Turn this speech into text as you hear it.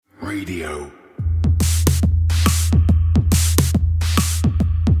Radio.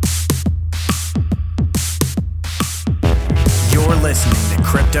 You're listening to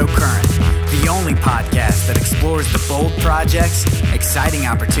Cryptocurrent, the only podcast that explores the bold projects, exciting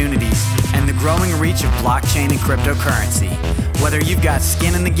opportunities, and the growing reach of blockchain and cryptocurrency. Whether you've got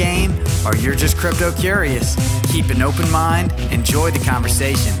skin in the game or you're just crypto curious, keep an open mind, enjoy the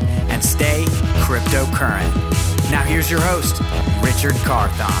conversation, and stay cryptocurrent. Now here's your host, Richard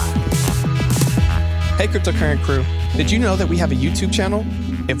Carthon. Hey Cryptocurrent crew, did you know that we have a YouTube channel?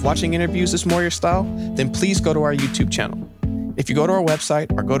 If watching interviews is more your style, then please go to our YouTube channel. If you go to our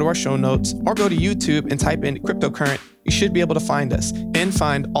website or go to our show notes or go to YouTube and type in Cryptocurrent, you should be able to find us and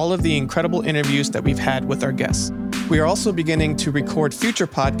find all of the incredible interviews that we've had with our guests. We are also beginning to record future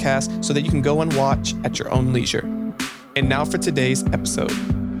podcasts so that you can go and watch at your own leisure. And now for today's episode.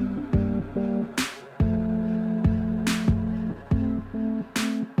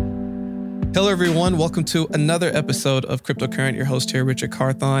 Hello, everyone. Welcome to another episode of Cryptocurrent. Your host here, Richard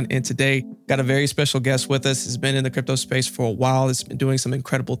Carthon. And today, got a very special guest with us. He's been in the crypto space for a while. He's been doing some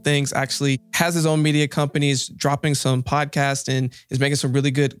incredible things. Actually has his own media companies, dropping some podcasts, and is making some really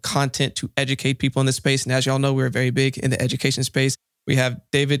good content to educate people in this space. And as y'all know, we're very big in the education space. We have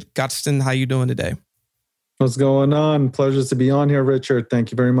David Gottesden. How you doing today? What's going on? Pleasure to be on here, Richard.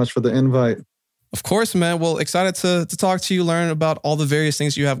 Thank you very much for the invite. Of course, man. Well, excited to talk to you, learn about all the various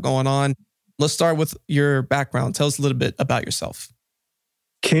things you have going on. Let's start with your background. Tell us a little bit about yourself.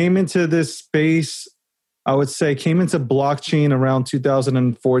 Came into this space, I would say, came into blockchain around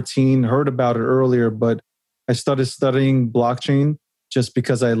 2014, heard about it earlier, but I started studying blockchain just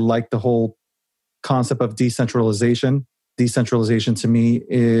because I like the whole concept of decentralization. Decentralization to me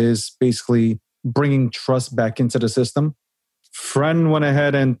is basically bringing trust back into the system. Friend went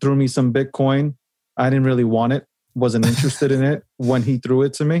ahead and threw me some Bitcoin. I didn't really want it, wasn't interested in it when he threw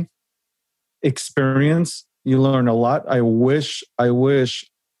it to me. Experience, you learn a lot. I wish I would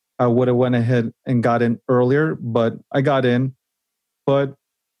have went ahead and got in earlier, but I got in. But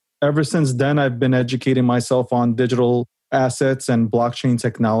ever since then, I've been educating myself on digital assets and blockchain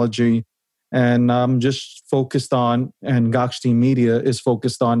technology. And I'm just focused on, and Gottesden Media is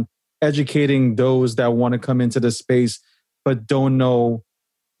focused on educating those that want to come into the space, but don't know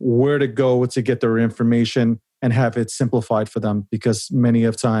where to go to get their information and have it simplified for them. Because many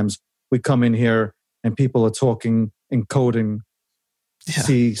of times, we come in here and people are talking and coding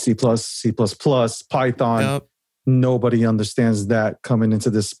C, C++, Python. Yep. Nobody understands that coming into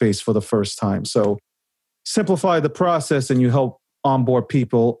this space for the first time. So simplify the process and you help onboard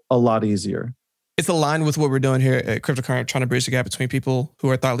people a lot easier. It's aligned with what we're doing here at Cryptocurrent, trying to bridge the gap between people who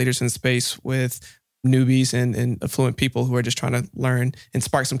are thought leaders in the space with newbies and affluent people who are just trying to learn and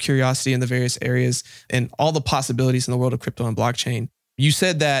spark some curiosity in the various areas and all the possibilities in the world of crypto and blockchain. You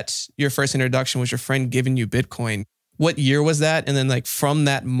said that your first introduction was your friend giving you Bitcoin. What year was that? And then from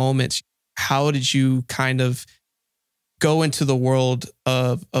that moment, how did you kind of go into the world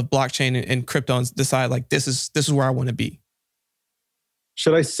of blockchain and crypto and decide this is where I want to be?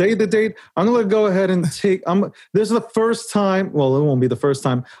 Should I say the date? I'm going to go ahead and take, this is the first time, well, it won't be the first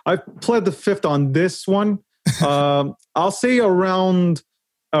time. I've pled the fifth on this one. I'll say around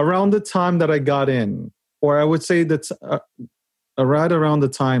the time that I got in, or I would say that's right around the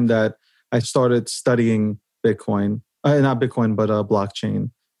time that I started studying Bitcoin, not Bitcoin, but blockchain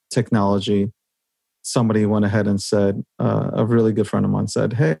technology. Somebody went ahead and said, a really good friend of mine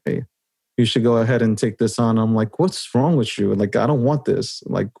said, hey, you should go ahead and take this on. I'm like, what's wrong with you? I don't want this.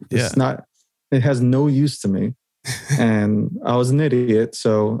 It's not, it has no use to me. And I was an idiot.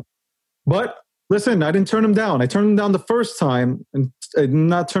 So, but listen, I didn't turn him down. I turned him down the first time and I did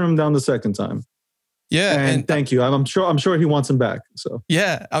not turn him down the second time. Yeah. And thank you. I'm sure he wants him back. So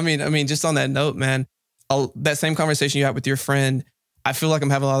yeah. I mean, just on that note, man, that same conversation you had with your friend, I feel like I'm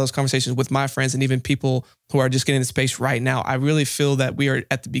having a lot of those conversations with my friends and even people who are just getting in the space right now. I really feel that we are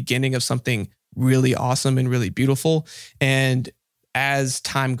at the beginning of something really awesome and really beautiful. And as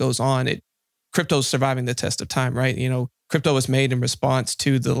time goes on, crypto's surviving the test of time, right? Crypto was made in response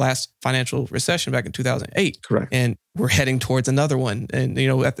to the last financial recession back in 2008. Correct. And we're heading towards another one. And,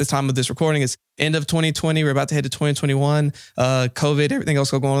 at the time of this recording, it's end of 2020. We're about to head to 2021. COVID, everything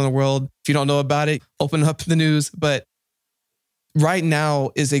else going on in the world. If you don't know about it, open up the news. But right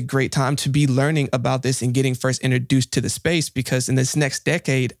now is a great time to be learning about this and getting first introduced to the space, because in this next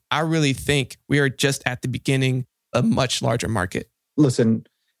decade, I really think we are just at the beginning of a much larger market. Listen,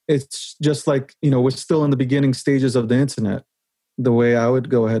 it's just we're still in the beginning stages of the internet, the way I would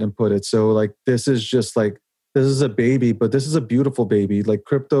go ahead and put it. So this is just this is a baby, but this is a beautiful baby.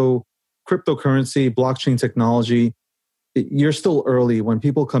 Cryptocurrency, blockchain technology you're still early. When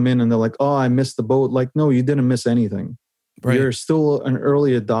people come in and they're like, oh, I missed the boat. Like, no, you didn't miss anything. Right. You're still an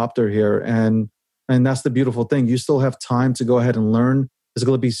early adopter here. And that's the beautiful thing. You still have time to go ahead and learn. There's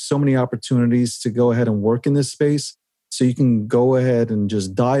going to be so many opportunities to go ahead and work in this space. So you can go ahead and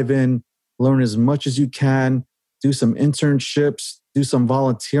just dive in, learn as much as you can, do some internships, do some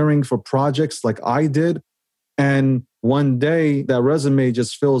volunteering for projects like I did. And one day that resume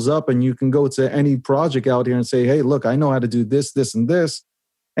just fills up and you can go to any project out here and say, hey, look, I know how to do this, this, and this,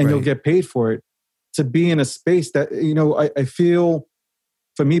 and you'll get paid for it. To be in a space that, I feel,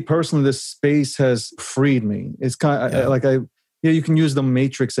 for me personally, this space has freed me. It's kind of you can use the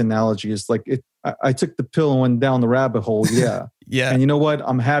Matrix analogy. It's like I took the pill and went down the rabbit hole. Yeah. Yeah. And you know what?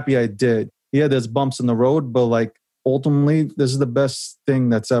 I'm happy I did. Yeah, there's bumps in the road, but like ultimately, this is the best thing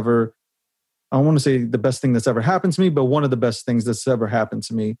that's ever, I don't want to say the best thing that's ever happened to me, but one of the best things that's ever happened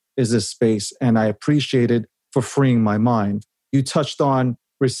to me is this space. And I appreciate it for freeing my mind. You touched on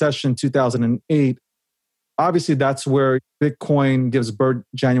recession 2008. Obviously, that's where Bitcoin gives birth,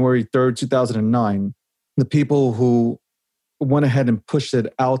 January 3rd, 2009. The people who went ahead and pushed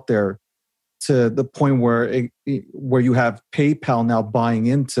it out there to the point where you have PayPal now buying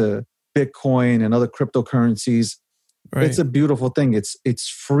into Bitcoin and other cryptocurrencies. Right. It's a beautiful thing. It's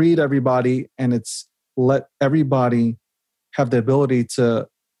freed everybody, and it's let everybody have the ability to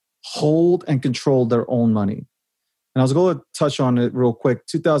hold and control their own money. And I was going to touch on it real quick.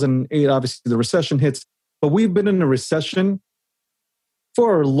 2008, obviously the recession hits, but we've been in a recession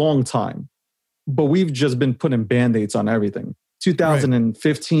for a long time. But we've just been putting Band-Aids on everything.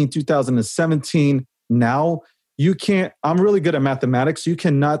 2015, 2017. Now, I'm really good at mathematics. You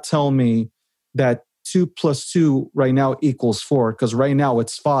cannot tell me that 2 + 2 right now equals 4, because right now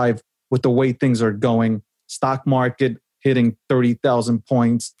it's 5 with the way things are going. Stock market hitting 30,000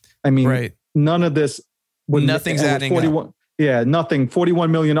 points. I mean, none of this. Nothing's adding up. Yeah, nothing.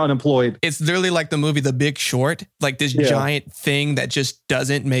 41 million unemployed. It's literally like the movie The Big Short, like this giant thing that just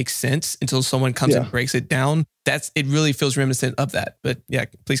doesn't make sense until someone comes and breaks it down. It really feels reminiscent of that. But yeah,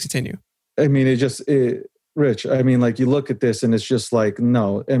 please continue. I mean, Rich, I mean, like you look at this and it's just like,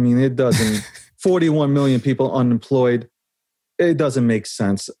 no, I mean, it doesn't. 41 million people unemployed. It doesn't make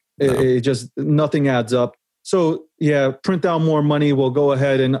sense. No. It just, nothing adds up. So yeah, print out more money. We'll go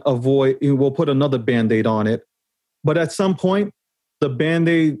ahead and we'll put another Band-Aid on it. But at some point, the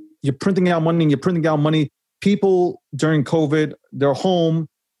Band-Aid, you're printing out money. People during COVID, they're home.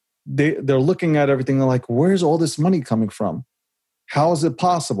 They're looking at everything. They're like, where's all this money coming from? How is it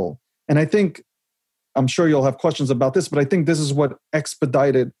possible? And I'm sure you'll have questions about this, but I think this is what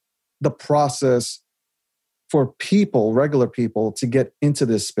expedited the process for people, regular people, to get into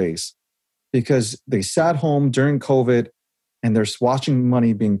this space, because they sat home during COVID and they're watching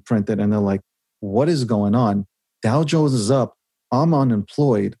money being printed and they're like, what is going on? Dow Jones is up. I'm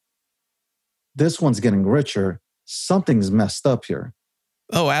unemployed. This one's getting richer. Something's messed up here.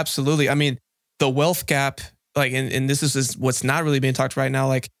 Oh, absolutely. I mean, the wealth gap, like, and this is what's not really being talked right now.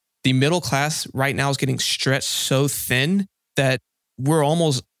 Like, the middle class right now is getting stretched so thin that we're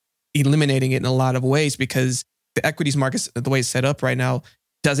almost eliminating it in a lot of ways, because the equities markets, the way it's set up right now,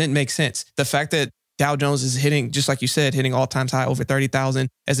 doesn't make sense. The fact that Dow Jones is hitting, just like you said, hitting all-time high over 30,000,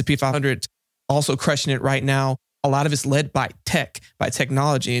 S&P 500 also crushing it right now. A lot of it's led by tech, by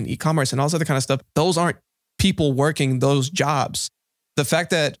technology and e-commerce and all this other kind of stuff. Those aren't people working those jobs. The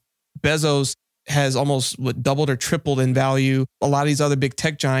fact that Bezos has almost doubled or tripled in value. A lot of these other big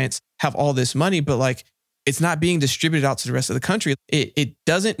tech giants have all this money, but like, it's not being distributed out to the rest of the country. It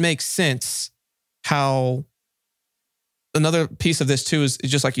doesn't make sense how. Another piece of this too is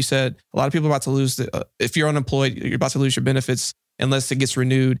just like you said, a lot of people are about to lose. If you're unemployed, you're about to lose your benefits unless it gets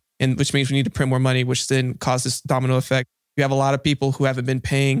renewed, and which means we need to print more money, which then causes this domino effect. You have a lot of people who haven't been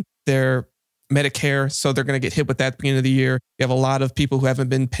paying their Medicare, so they're going to get hit with that at the beginning of the year. You have a lot of people who haven't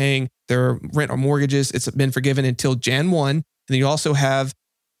been paying their rent or mortgages. It's been forgiven until Jan 1. And then you also have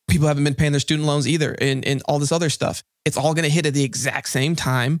people who haven't been paying their student loans either, and all this other stuff. It's all going to hit at the exact same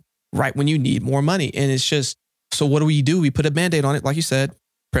time, right when you need more money. And it's just, so what do? We put a Band-Aid on it, like you said,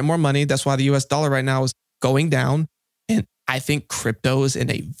 print more money. That's why the US dollar right now is going down. And I think crypto is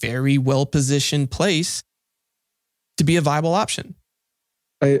in a very well-positioned place to be a viable option.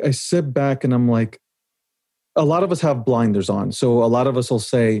 I sit back and I'm like, a lot of us have blinders on. So a lot of us will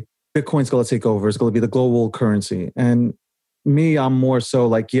say, Bitcoin's going to take over. It's going to be the global currency. And me, I'm more so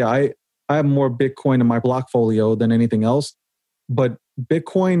like, yeah, I have more Bitcoin in my blockfolio than anything else. But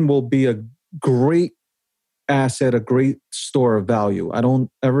Bitcoin will be a great asset, a great store of value. I don't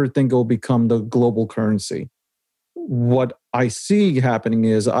ever think it will become the global currency. What I see happening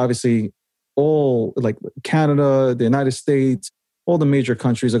is, obviously, all like Canada, the United States, all the major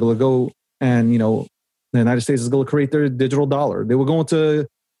countries are going to go and, the United States is going to create their digital dollar. They were going to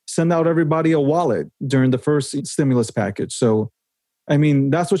send out everybody a wallet during the first stimulus package. So, I mean,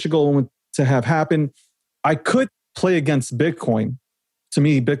 that's what you're going to have happen. I could play against Bitcoin. To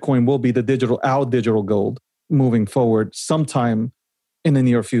me, Bitcoin will be our digital gold moving forward sometime in the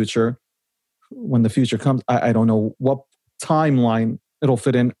near future. When the future comes, I don't know what timeline it'll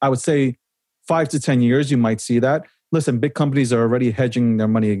fit in. I would say 5 to 10 years, you might see that. Listen, big companies are already hedging their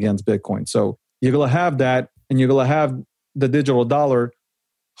money against Bitcoin. So you're going to have that, and you're going to have the digital dollar.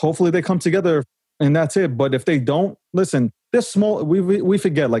 Hopefully they come together and that's it. But if they don't, listen, there's small, we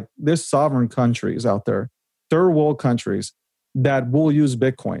forget, like there's sovereign countries out there, third world countries that will use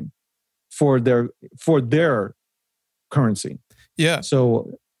Bitcoin for their currency. Yeah.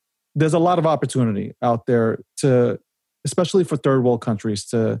 So there's a lot of opportunity out there especially for third world countries,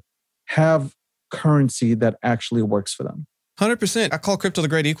 to have currency that actually works for them. 100%. I call crypto the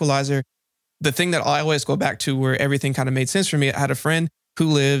great equalizer. The thing that I always go back to where everything kind of made sense for me, I had a friend who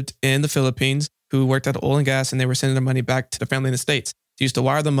lived in the Philippines who worked at oil and gas, and they were sending their money back to the family in the States. They used to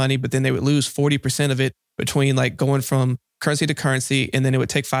wire the money, but then they would lose 40% of it between like going from currency to currency, and then it would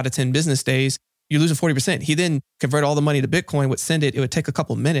take 5 to 10 business days. You're losing 40%. He then converted all the money to Bitcoin, would send it. It would take a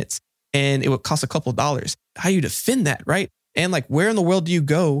couple minutes, and it would cost a couple dollars. How you defend that, right? And like, where in the world do you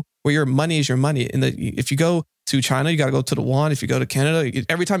go where your money is your money? If you go to China, you got to go to the yuan. If you go to Canada,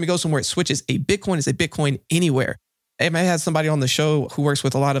 every time you go somewhere, it switches. A Bitcoin is a Bitcoin anywhere. I had somebody on the show who works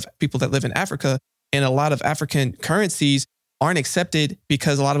with a lot of people that live in Africa, and a lot of African currencies aren't accepted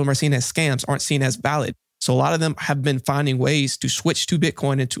because a lot of them are seen as scams, aren't seen as valid. So a lot of them have been finding ways to switch to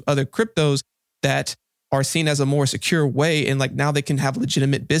Bitcoin and to other cryptos that are seen as a more secure way. And like now they can have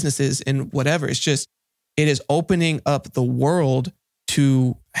legitimate businesses and whatever. It's just, it is opening up the world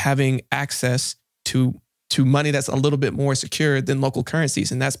to having access to money that's a little bit more secure than local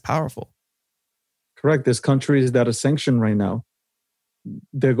currencies. And that's powerful. Correct. There's countries that are sanctioned right now.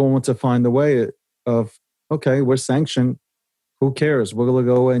 They're going to find a way of, okay, we're sanctioned. Who cares? We're going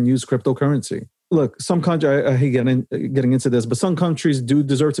to go and use cryptocurrency. Look, some countries, I hate getting into this, but some countries do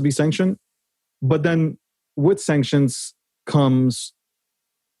deserve to be sanctioned. But then with sanctions comes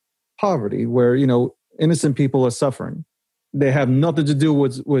poverty, where, innocent people are suffering. They have nothing to do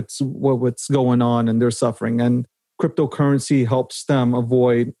with what's going on, and they're suffering. And cryptocurrency helps them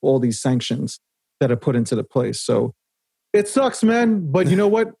avoid all these sanctions that are put into the place. So it sucks, man. But you know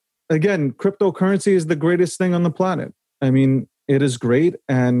what? Again, cryptocurrency is the greatest thing on the planet. I mean, it is great.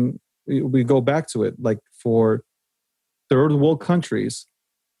 And we go back to it. Like for third world countries,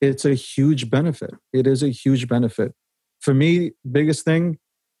 it's a huge benefit. It is a huge benefit. For me, biggest thing,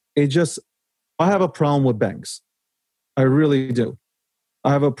 I have a problem with banks. I really do.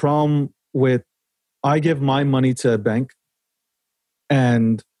 I have a problem with, I give my money to a bank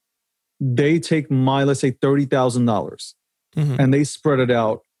and they take my, let's say $30,000 and they spread it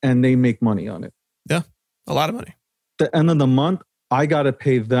out and they make money on it. Yeah, a lot of money. At the end of the month, I got to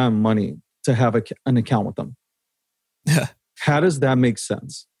pay them money to have an account with them. Yeah. How does that make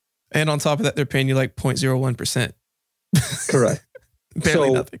sense? And on top of that, they're paying you like 0.01%. Correct.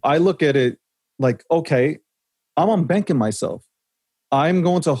 Barely nothing. I look at it like, okay, I'm unbanking myself. I'm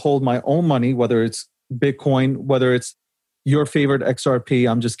going to hold my own money, whether it's Bitcoin, whether it's your favorite XRP.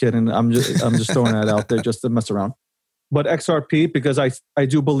 I'm just kidding. I'm just throwing that out there just to mess around. But XRP, because I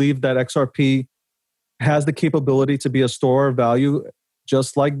do believe that XRP has the capability to be a store of value,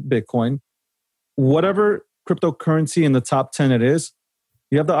 just like Bitcoin. Whatever cryptocurrency in the top 10 it is,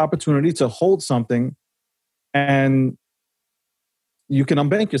 you have the opportunity to hold something and you can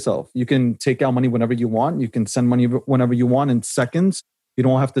unbank yourself. You can take out money whenever you want. You can send money whenever you want in seconds. You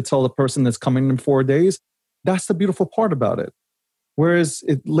don't have to tell the person that's coming in 4 days. That's the beautiful part about it. Whereas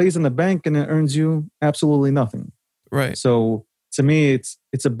it lays in the bank and it earns you absolutely nothing. Right. So to me,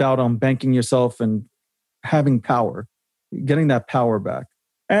 it's about unbanking yourself and having power, getting that power back.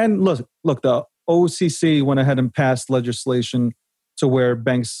 And look, the OCC went ahead and passed legislation to where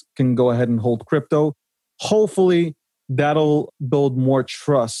banks can go ahead and hold crypto. Hopefully, that'll build more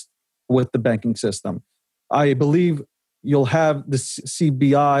trust with the banking system. I believe you'll have the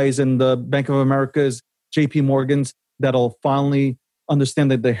CBIs and the Bank of America's, JP Morgan's, that'll finally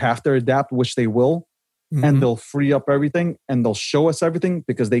understand that they have to adapt, which they will. And they'll free up everything and they'll show us everything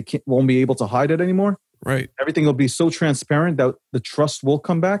because they won't be able to hide it anymore. Right. Everything will be so transparent that the trust will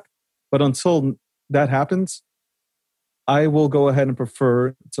come back. But until that happens, I will go ahead and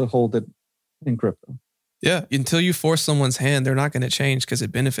prefer to hold it in crypto. Yeah. Until you force someone's hand, they're not going to change because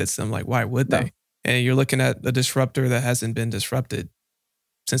it benefits them. Like, why would they? And you're looking at a disruptor that hasn't been disrupted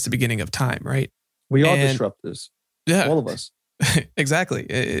since the beginning of time, right? We are disruptors. Yeah. All of us. Exactly.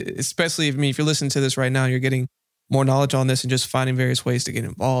 Especially if you're listening to this right now, you're getting more knowledge on this and just finding various ways to get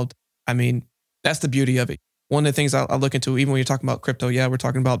involved. I mean, that's the beauty of it. One of the things I look into, even when you're talking about crypto, yeah, we're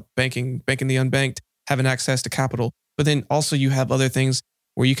talking about banking the unbanked, having access to capital. But then also you have other things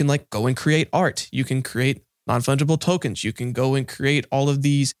where you can like go and create art. You can create non-fungible tokens. You can go and create all of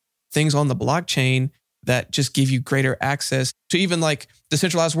these things on the blockchain that just give you greater access to even like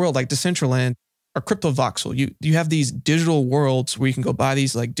decentralized world, like Decentraland or CryptoVoxel. You have these digital worlds where you can go buy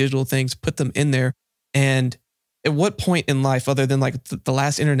these like digital things, put them in there. And at what point in life, other than like the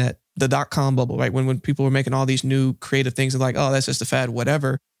last internet, the .com bubble, right? When people were making all these new creative things and like, oh, that's just a fad,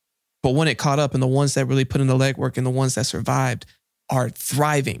 whatever. But when it caught up and the ones that really put in the legwork and the ones that survived are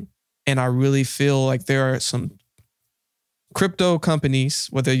thriving. And I really feel like there are some crypto companies,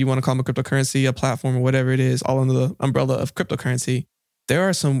 whether you want to call them a cryptocurrency, a platform, or whatever it is, all under the umbrella of cryptocurrency. There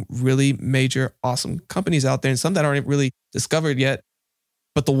are some really major, awesome companies out there and some that aren't really discovered yet.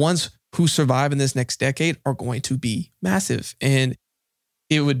 But the ones who survive in this next decade are going to be massive. And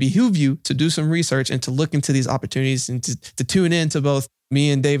it would behoove you to do some research and to look into these opportunities and to tune in to both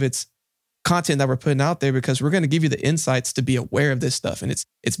me and David's content that we're putting out there, because we're going to give you the insights to be aware of this stuff. And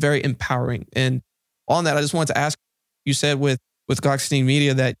it's very empowering. And on that, I just wanted to ask, you said with Gokhshtein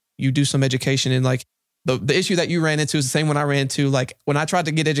Media that you do some education, and like the issue that you ran into is the same one I ran into. Like when I tried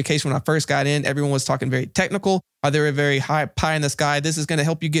to get education when I first got in, everyone was talking very technical. They were very high pie in the sky. This is going to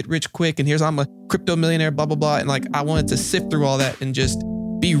help you get rich quick. And I'm a crypto millionaire, blah, blah, blah. And like, I wanted to sift through all that and just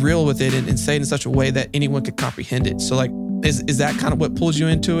be real with it and say it in such a way that anyone could comprehend it. So like, is that kind of what pulls you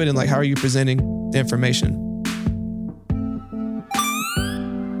into it? And like, how are you presenting the information?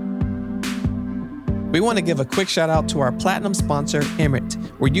 We want to give a quick shout out to our platinum sponsor, Emrit,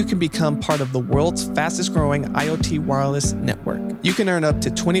 where you can become part of the world's fastest growing IoT wireless network. You can earn up to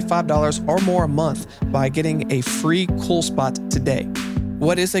 $25 or more a month by getting a free CoolSpot today.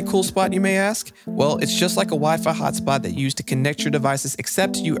 What is a CoolSpot, you may ask? Well, it's just like a Wi-Fi hotspot that you use to connect your devices,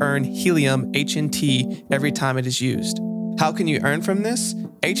 except you earn Helium HNT every time it is used. How can you earn from this?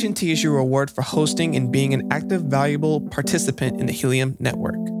 HNT is your reward for hosting and being an active, valuable participant in the Helium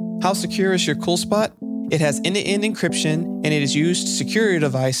network. How secure is your CoolSpot? It has end-to-end encryption, and it is used to secure your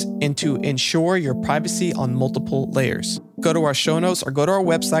device and to ensure your privacy on multiple layers. Go to our show notes or go to our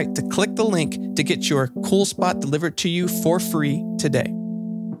website to click the link to get your CoolSpot delivered to you for free today.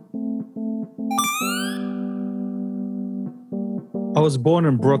 I was born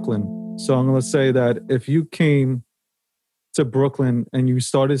in Brooklyn, so I'm going to say that if you came to Brooklyn and you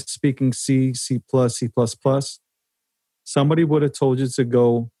started speaking C, C++, C++, somebody would have told you to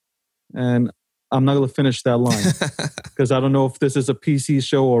go, and I'm not going to finish that line because I don't know if this is a PC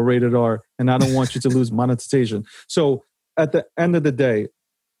show or rated R, and I don't want you to lose monetization. So at the end of the day,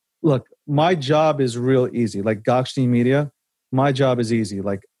 look, my job is real easy. Like Gokhshtein Media, my job is easy.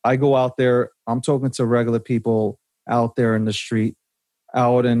 Like I go out there, I'm talking to regular people out there in the street,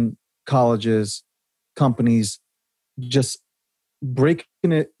 out in colleges, companies, just breaking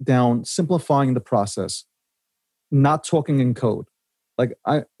it down, simplifying the process, not talking in code. Like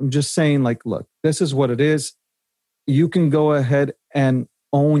I'm just saying, like, look, this is what it is. You can go ahead and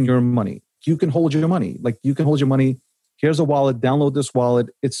own your money. You can hold your money. Like you can hold your money. Here's a wallet. Download this wallet.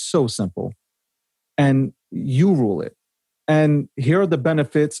 It's so simple. And you rule it. And here are the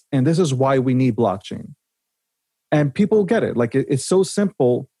benefits. And this is why we need blockchain. And people get it. Like it's so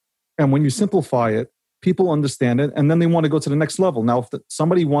simple. And when you simplify it, people understand it. And then they want to go to the next level. Now, if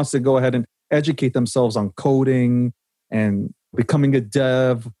somebody wants to go ahead and educate themselves on coding and becoming a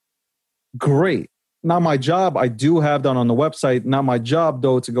dev, great. Not my job. I do have that on the website. Not my job,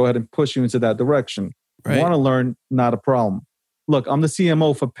 though, to go ahead and push you into that direction. Right. Want to learn? Not a problem. Look, I'm the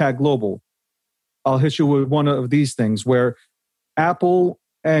CMO for Pack Global. I'll hit you with one of these things where Apple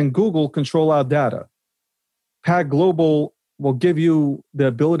and Google control our data. Pack Global will give you the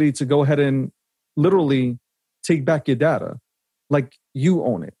ability to go ahead and literally take back your data. Like you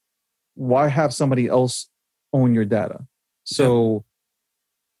own it. Why have somebody else own your data? So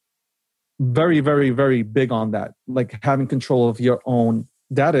very, very, very big on that. Like having control of your own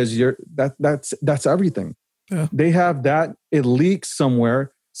data is that's everything. Yeah. They have that. It leaks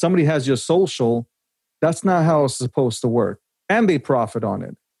somewhere. Somebody has your social. That's not how it's supposed to work. And they profit on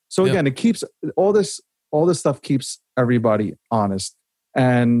it. So again, it keeps all this stuff keeps everybody honest.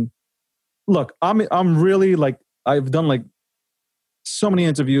 And look, I'm really like, I've done like so many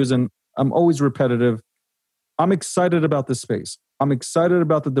interviews and I'm always repetitive. I'm excited about this space. I'm excited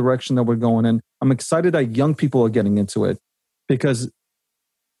about the direction that we're going in. I'm excited that young people are getting into it because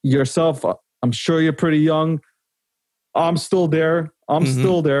yourself, I'm sure you're pretty young. I'm still there. I'm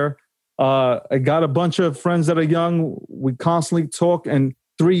still there. I got a bunch of friends that are young. We constantly talk. And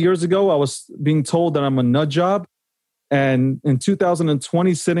 3 years ago, I was being told that I'm a nut job. And in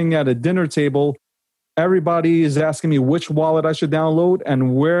 2020, sitting at a dinner table, everybody is asking me which wallet I should download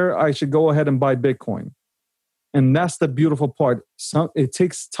and where I should go ahead and buy Bitcoin. And that's the beautiful part. It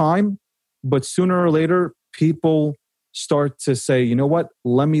takes time, but sooner or later, people start to say, you know what,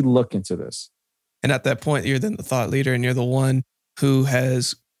 let me look into this. And at that point, you're then the thought leader and you're the one who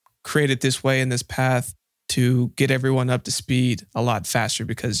has created this way and this path to get everyone up to speed a lot faster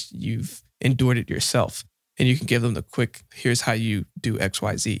because you've endured it yourself. And you can give them the quick, here's how you do X,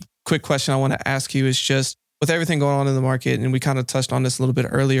 Y, Z. Quick question I want to ask you is just with everything going on in the market, and we kind of touched on this a little bit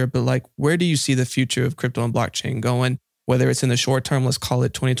earlier, but like, where do you see the future of crypto and blockchain going? Whether it's in the short term, let's call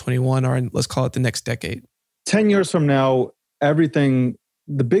it 2021, or let's call it the next decade. 10 years from now, everything,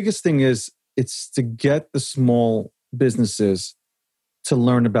 the biggest thing is it's to get the small businesses to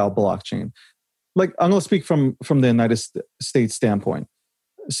learn about blockchain. Like, I'm going to speak from the United States standpoint.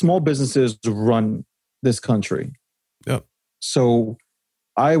 Small businesses run this country. Yep. So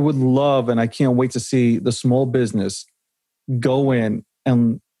I would love, and I can't wait to see the small business go in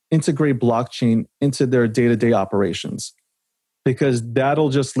and integrate blockchain into their day-to-day operations, because that'll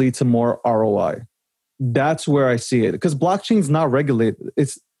just lead to more ROI. That's where I see it, because blockchain's not regulated.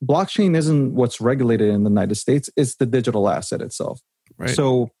 Blockchain isn't what's regulated in the United States. It's the digital asset itself. Right.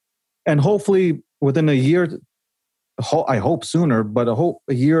 So, and hopefully within a year, I hope sooner, but I hope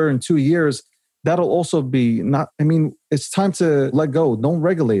a year and 2 years, that'll also be not, I mean, it's time to let go. Don't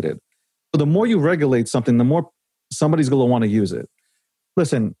regulate it. So the more you regulate something, the more somebody's going to want to use it.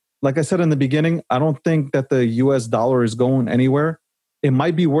 Listen, like I said in the beginning, I don't think that the US dollar is going anywhere. It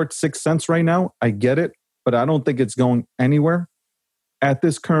might be worth 6 cents right now. I get it, but I don't think it's going anywhere at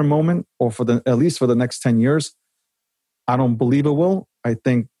this current moment, or at least for the next 10 years. I don't believe it will. I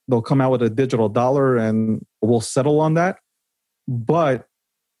think they'll come out with a digital dollar and we'll settle on that. But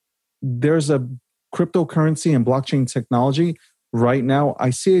there's a cryptocurrency and blockchain technology right now.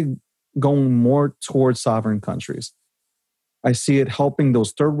 I see it going more towards sovereign countries. I see it helping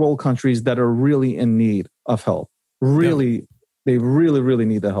those third world countries that are really in need of help. Really, they really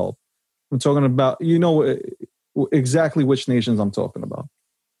need the help. I'm talking about, you know exactly which nations I'm talking about.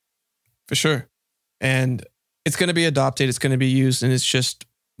 For sure. And it's going to be adopted, it's going to be used, and it's just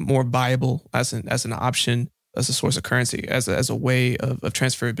more viable as an option, as a source of currency, as a way of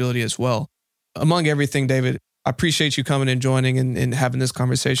transferability as well. Among everything, David, I appreciate you coming and joining and having this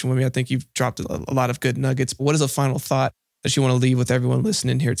conversation with me. I think you've dropped a lot of good nuggets. But what is a final thought that you want to leave with everyone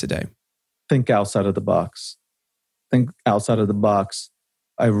listening here today? Think outside of the box. Think outside of the box.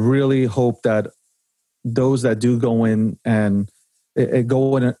 I really hope that those that do go in and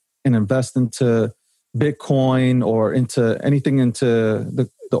go in and invest into Bitcoin or into anything into the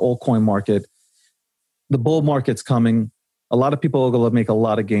altcoin market, the bull market's coming. A lot of people are going to make a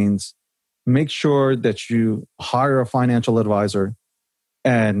lot of gains. Make sure that you hire a financial advisor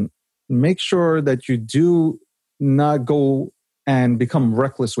and make sure that you do not go and become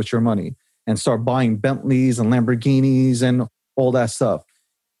reckless with your money and start buying Bentleys and Lamborghinis and all that stuff.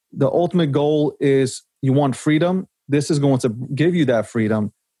 The ultimate goal is you want freedom. This is going to give you that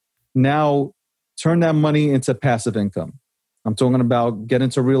freedom. Now, turn that money into passive income. I'm talking about get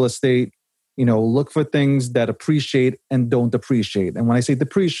into real estate, look for things that appreciate and don't depreciate. And when I say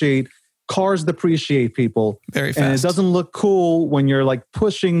depreciate, cars depreciate, people. Very fast. And it doesn't look cool when you're like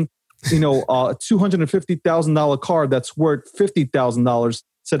pushing, a $250,000 car that's worth $50,000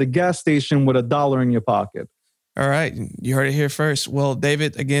 to the gas station with $1 in your pocket. All right. You heard it here first. Well,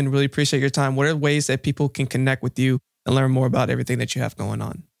 David, again, really appreciate your time. What are ways that people can connect with you and learn more about everything that you have going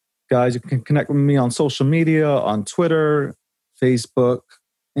on? Guys, you can connect with me on social media, on Twitter, Facebook,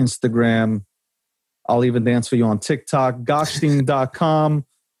 Instagram. I'll even dance for you on TikTok, Gokhshtein.com.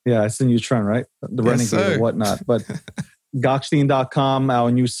 Yeah, it's the new trend, right? The yes, Renegade sir. or whatnot. But Gokhshtein.com,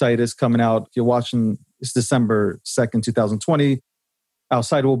 our new site is coming out. If you're watching, it's December 2nd, 2020. Our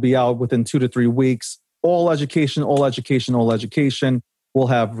site will be out within 2 to 3 weeks. All education. We'll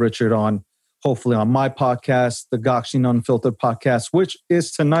have Richard on, hopefully on my podcast, the Gokhshtein Unfiltered podcast, which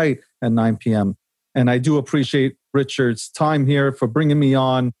is tonight at 9 p.m. And I do appreciate Richard's time here for bringing me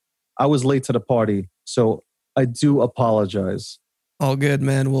on. I was late to the party, so I do apologize. All good,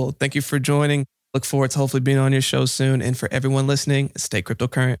 man. Well, thank you for joining. Look forward to hopefully being on your show soon. And for everyone listening, stay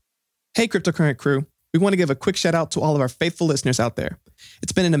cryptocurrent. Hey, Cryptocurrent crew. We want to give a quick shout out to all of our faithful listeners out there.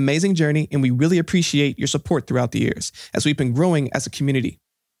 It's been an amazing journey, and we really appreciate your support throughout the years as we've been growing as a community.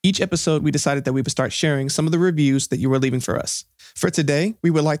 Each episode, we decided that we would start sharing some of the reviews that you were leaving for us. For today, we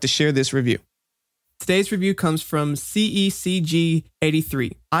would like to share this review. Today's review comes from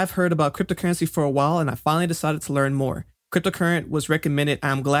CECG83. I've heard about cryptocurrency for a while and I finally decided to learn more. Cryptocurrent was recommended.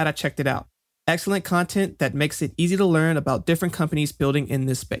 I'm glad I checked it out. Excellent content that makes it easy to learn about different companies building in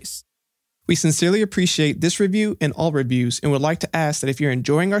this space. We sincerely appreciate this review and all reviews and would like to ask that if you're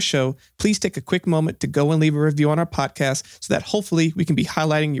enjoying our show, please take a quick moment to go and leave a review on our podcast so that hopefully we can be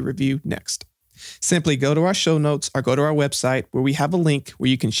highlighting your review next. Simply go to our show notes or go to our website where we have a link where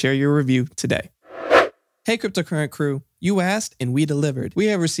you can share your review today. Hey, Cryptocurrent crew, you asked and we delivered. We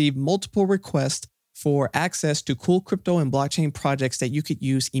have received multiple requests for access to cool crypto and blockchain projects that you could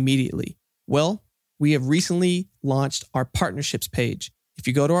use immediately. Well, we have recently launched our partnerships page. If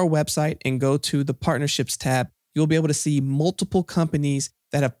you go to our website and go to the partnerships tab, you'll be able to see multiple companies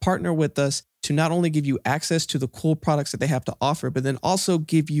that have partnered with us to not only give you access to the cool products that they have to offer, but then also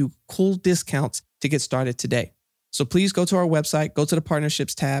give you cool discounts to get started today. So please go to our website, go to the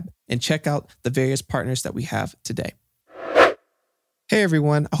partnerships tab, and check out the various partners that we have today. Hey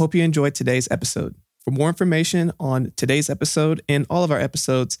everyone, I hope you enjoyed today's episode. For more information on today's episode and all of our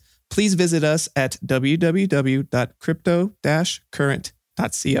episodes, please visit us at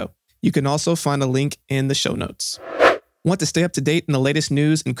www.crypto-current.co. You can also find a link in the show notes. Want to stay up to date in the latest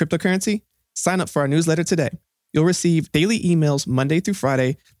news in cryptocurrency? Sign up for our newsletter today. You'll receive daily emails Monday through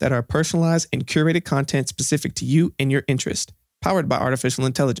Friday that are personalized and curated content specific to you and your interest, powered by artificial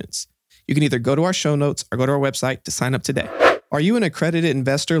intelligence. You can either go to our show notes or go to our website to sign up today. Are you an accredited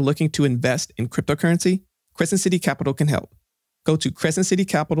investor looking to invest in cryptocurrency? Crescent City Capital can help. Go to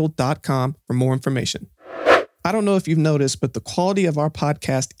crescentcitycapital.com for more information. I don't know if you've noticed, but the quality of our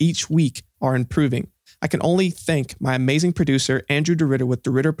podcast each week are improving. I can only thank my amazing producer, Andrew DeRitter with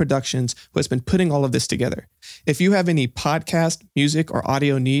DeRitter Productions, who has been putting all of this together. If you have any podcast, music, or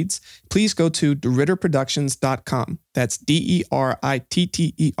audio needs, please go to DeRitterProductions.com. That's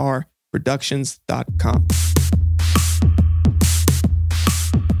DERITTER Productions.com.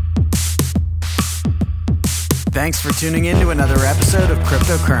 Thanks for tuning in to another episode of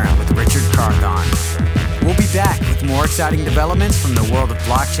Cryptocurrent with Richard Carthon. We'll be back with more exciting developments from the world of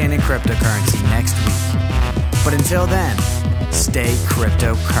blockchain and cryptocurrency next week. But until then, stay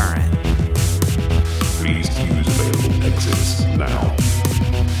cryptocurrent. Please use available exits now.